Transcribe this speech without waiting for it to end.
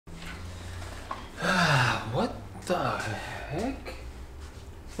the heck?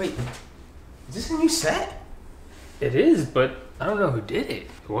 Wait, is this a new set? It is, but I don't know who did it.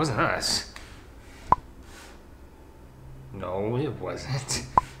 It wasn't us. No, it wasn't.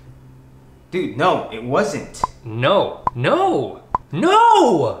 Dude, no, it wasn't. No, no,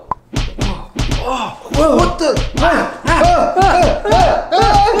 no! Oh, whoa, what the? What's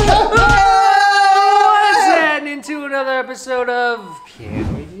happening to another episode of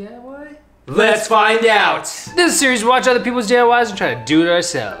Can We DIY? Let's find out. This series, we watch other people's DIYs and try to do it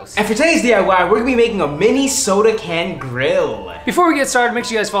ourselves. And for today's DIY, we're gonna be making a mini soda can grill. Before we get started, make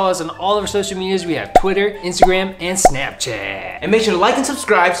sure you guys follow us on all of our social medias. We have Twitter, Instagram, and Snapchat. And make sure to like and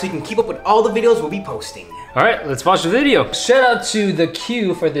subscribe so you can keep up with all the videos we'll be posting. All right, let's watch the video. Shout out to the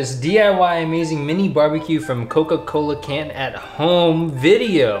Q for this DIY amazing mini barbecue from Coca-Cola can at home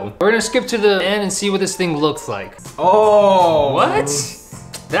video. We're gonna skip to the end and see what this thing looks like. Oh. What?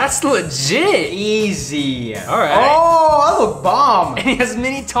 That's legit. Easy. All right. Oh, that look bomb. And he has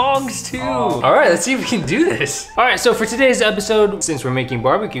mini tongs too. Oh. All right, let's see if we can do this. All right, so for today's episode, since we're making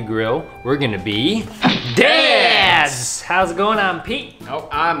barbecue grill, we're gonna be dads. How's it going? I'm Pete. Oh,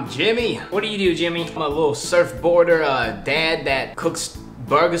 I'm Jimmy. What do you do, Jimmy? I'm a little surfboarder dad that cooks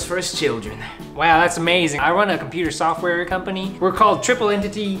burgers for his children. Wow, that's amazing. I run a computer software company. We're called Triple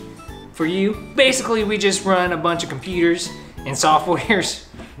Entity for You. Basically, we just run a bunch of computers and softwares.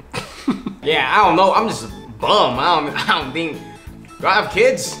 Yeah, I don't know. I'm just a bum. I don't think. Do I have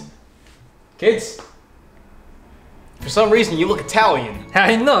kids? Kids? For some reason, you look Italian.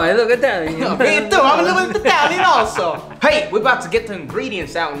 I know, I look at that. Me too. I'm a little bit Italian also. Hey, we're about to get the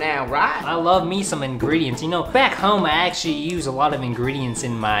ingredients out now, right? I love me some ingredients. You know, back home I actually use a lot of ingredients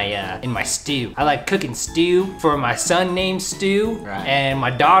in my stew. I like cooking stew for my son named Stu, right, and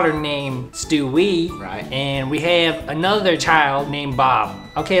my daughter named Stewie, right, and we have another child named Bob.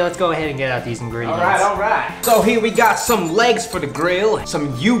 Okay, let's go ahead and get out these ingredients. All right. So here we got some legs for the grill,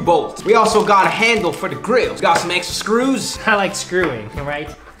 some U-bolts. We also got a handle for the grill. We got some extra screws. I like screwing,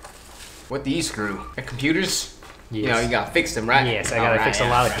 right? What do you screw? At computers? Yes. You know, you gotta fix them, right? Yes, I gotta fix a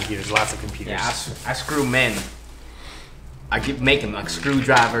lot of computers, lots of computers. Yeah, I screw men. I keep making like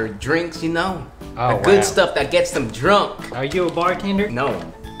screwdriver drinks, you know? Oh, the good wow. stuff that gets them drunk. Are you a bartender? No,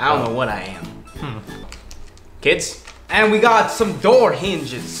 I don't know what I am. Kids? And we got some door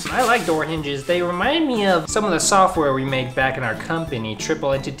hinges. I like door hinges. They remind me of some of the software we make back in our company,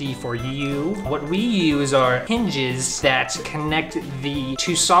 Triple Entity for You. What we use are hinges that connect the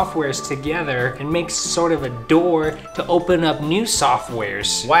two softwares together and make sort of a door to open up new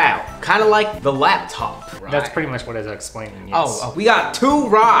softwares. Wow, kind of like the laptop. Right? That's pretty much what I was explaining, yes. Oh, we got 2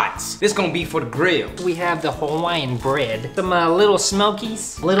 rods. This gonna be for the grill. We have the Hawaiian bread, some little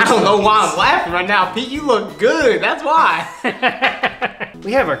smokies. I don't know why I'm laughing right now, Pete. You look good, that's why.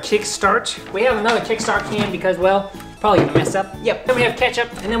 We have our kickstart. We have another kickstart can because, well, probably gonna mess up. Yep. Then we have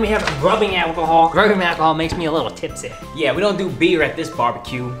ketchup, and then we have rubbing alcohol. Rubbing alcohol makes me a little tipsy. Yeah, we don't do beer at this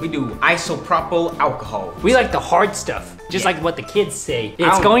barbecue. We do isopropyl alcohol. We like the hard stuff, just like what the kids say.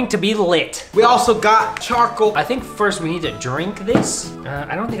 It's going to be lit. We also got charcoal. I think first we need to drink this.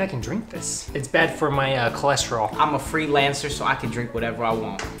 I don't think I can drink this. It's bad for my cholesterol. I'm a freelancer, so I can drink whatever I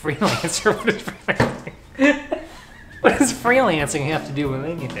want. Freelancer? What is freelancing? What does freelancing have to do with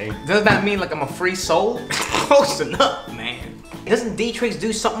anything? Does that mean like I'm a free soul? Close enough, man. Doesn't d-trix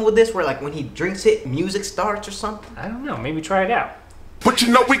do something with this where like when he drinks it, music starts or something? I don't know, maybe try it out. But you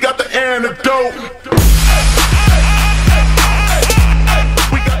know we got the antidote.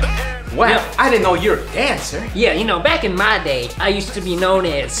 Wow, Yeah. I didn't know you're a dancer. Yeah, you know, back in my day, I used to be known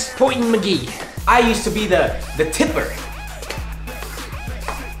as Pointin' McGee. I used to be the tipper.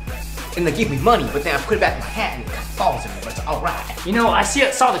 And they give me money, but then I put it back in my hat and it falls in it, but it's all right. You know, I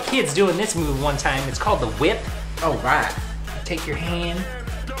saw the kids doing this move one time. It's called the whip. All right. You take your hand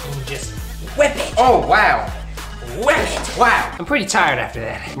and you just whip it. Oh, wow. Whip it. Wow. I'm pretty tired after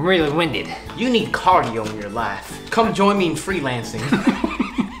that. I'm really winded. You need cardio in your life. Come join me in freelancing.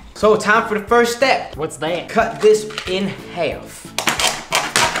 So time for the first step. What's that? Cut this in half.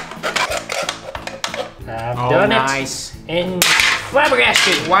 I've done nice. it. And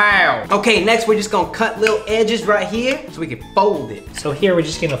flabbergasted. Wow. Okay, next we're just gonna cut little edges right here so we can fold it. So here we're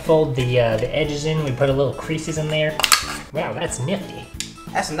just gonna fold the edges in. We put a little creases in there. Wow, that's nifty.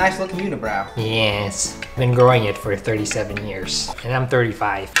 That's a nice looking unibrow. Yes. Been growing it for 37 years, and I'm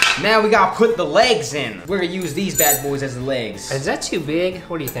 35. Now we gotta put the legs in. We're gonna use these bad boys as the legs. Is that too big?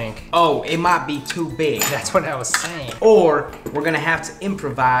 What do you think? Oh, it might be too big. That's what I was saying. Or we're gonna have to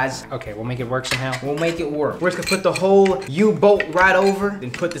improvise. Okay, we'll make it work somehow. We'll make it work. We're just gonna put the whole U-bolt right over, then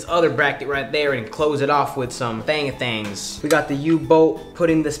put this other bracket right there and close it off with some things. We got the U-bolt, put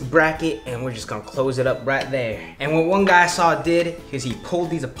in this bracket, and we're just gonna close it up right there. And what one guy I saw did is he pulled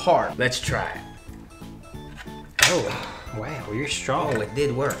these apart. Let's try it. Oh, wow, you're strong. Oh, it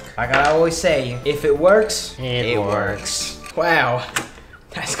did work. Like I always say, if it works, it works. Wow,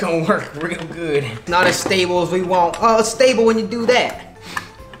 that's gonna work real good. Not as stable as we want. Oh, it's stable when you do that.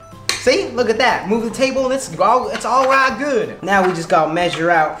 See, look at that. Move the table and it's all right good. Now we just gotta measure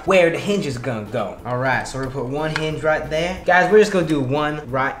out where the hinge is gonna go. All right, so we're gonna put one hinge right there. Guys, we're just gonna do one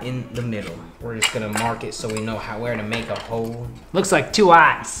right in the middle. We're just gonna mark it so we know where to make a hole. Looks like 2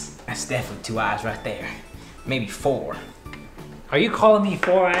 eyes. That's definitely 2 eyes right there. Maybe 4. Are you calling me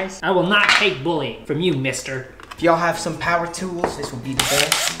 4 eyes? I will not take bullying from you, mister. If y'all have some power tools, this would be the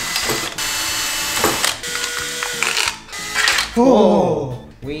best. Oh,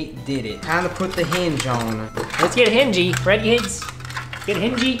 we did it. Time to put the hinge on. Let's get hingy. Ready, kids? Get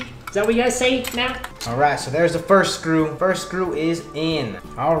hingy. Is that what you guys say now? All right, so there's the first screw. First screw is in.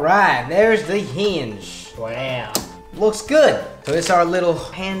 All right, there's the hinge. Wow. Looks good. So it's our little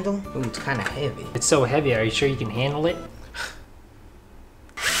handle. Ooh, it's kind of heavy. It's so heavy. Are you sure you can handle it?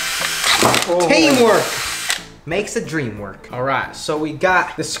 Oh. Teamwork makes the dream work. All right, so we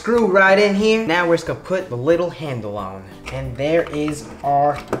got the screw right in here. Now we're just gonna put the little handle on. And there is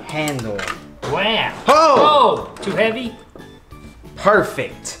our handle. Wow. Oh! Too heavy?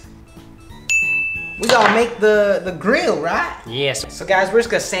 Perfect. We gotta make the grill, right? Yes. So guys, we're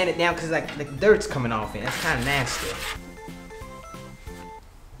just gonna sand it down because like the dirt's coming off it. That's kind of nasty.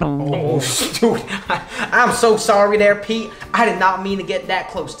 Oh, dude, I'm so sorry there, Pete. I did not mean to get that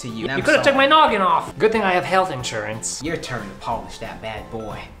close to you. You could have took my noggin off. Good thing I have health insurance. Your turn to polish that bad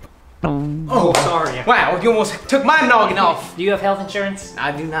boy. Oh, sorry. Wow, you almost took my noggin off. Do you have health insurance?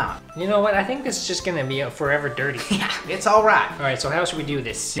 I do not. You know what? I think this is just gonna be forever dirty. Yeah, it's all right. All right, so how should we do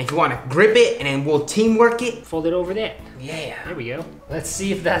this? If you want to grip it and then we'll teamwork it. Fold it over there. Yeah. There we go. Let's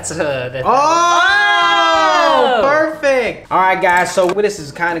see if that's that. Oh, perfect. All right, guys, so this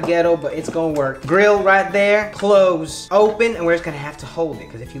is kind of ghetto, but it's gonna work. Grill right there, close, open, and we're just gonna have to hold it,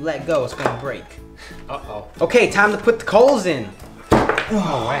 because if you let go, it's gonna break. Uh-oh. Okay, time to put the coals in.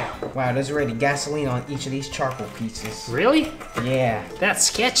 Oh, wow. Wow, there's already gasoline on each of these charcoal pieces. Really? Yeah. That's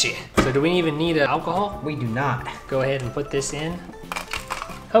sketchy. So do we even need alcohol? We do not. Go ahead and put this in.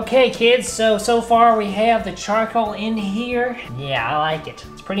 Okay, kids, so far we have the charcoal in here. Yeah, I like it.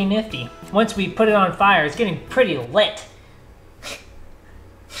 It's pretty nifty. Once we put it on fire, it's getting pretty lit.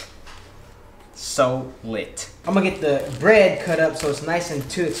 So lit. I'm gonna get the bread cut up so it's nice and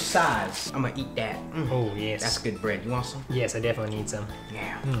to its size. I'm gonna eat that. Oh, yes. That's good bread. You want some? Yes, I definitely need some.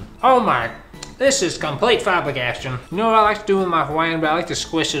 Yeah. Oh my, this is complete flabbergastion. You know what I like to do with my Hawaiian bread? I like to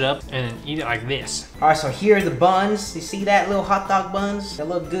squish it up and eat it like this. All right, so here are the buns. You see that, little hot dog buns? They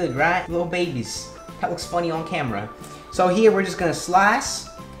look good, right? Little babies. That looks funny on camera. So here we're just gonna slice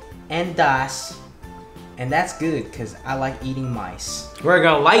and dice. And that's good, because I like eating mice. We're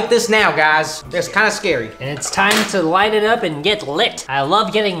gonna light this now, guys. It's kind of scary. And it's time to light it up and get lit. I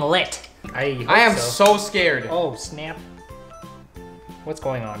love getting lit. I am so scared. Oh, snap. What's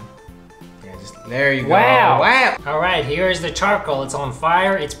going on? Yeah, there you go. Wow. Wow. All right, here's the charcoal. It's on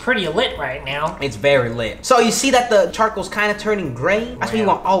fire. It's pretty lit right now. It's very lit. So you see that the charcoal's kind of turning gray? That's what you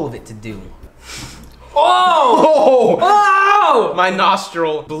want all of it to do. Oh! Oh! My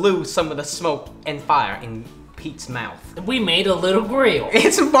nostril blew some of the smoke and fire in Pete's mouth. We made a little grill.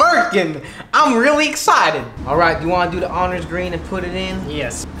 It's working. I'm really excited. All right, do you want to do the honors green and put it in?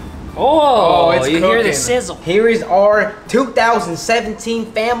 Yes. Oh, it's you cooking. hear the sizzle. Here is our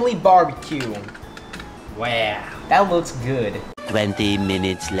 2017 family barbecue. Wow. That looks good. 20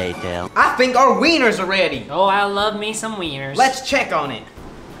 minutes later. I think our wieners are ready. Oh, I love me some wieners. Let's check on it.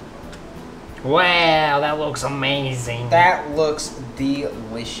 Wow, that looks amazing. That looks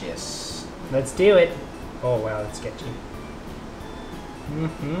delicious. Let's do it. Oh, wow, that's sketchy.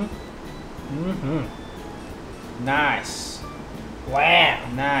 Nice. Wow.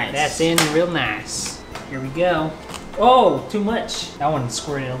 Nice. That's in real nice. Here we go. Oh, too much. That one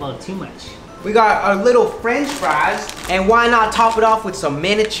squirted a little too much. We got our little French fries, and why not top it off with some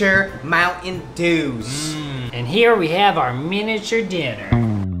miniature Mountain Dews? And here we have our miniature dinner.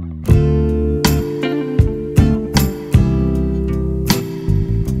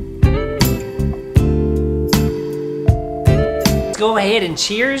 go ahead and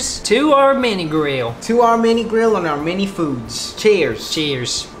cheers to our mini grill. To our mini grill and our mini foods. Cheers.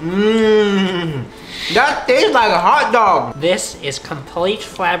 Cheers. Mmm. That tastes like a hot dog. This is complete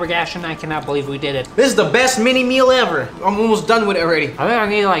flabbergastion. I cannot believe we did it. This is the best mini meal ever. I'm almost done with it already. I think I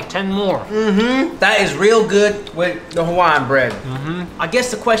need like 10 more. Mm-hmm. That is real good with the Hawaiian bread. Mm-hmm. I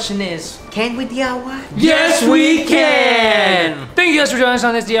guess the question is, can we DIY? Yes, we can! Thank you guys for joining us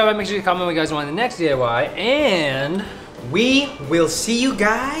on this DIY. Make sure you comment what you guys want in the next DIY. And we will see you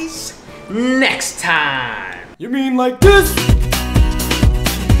guys next time. you mean like this?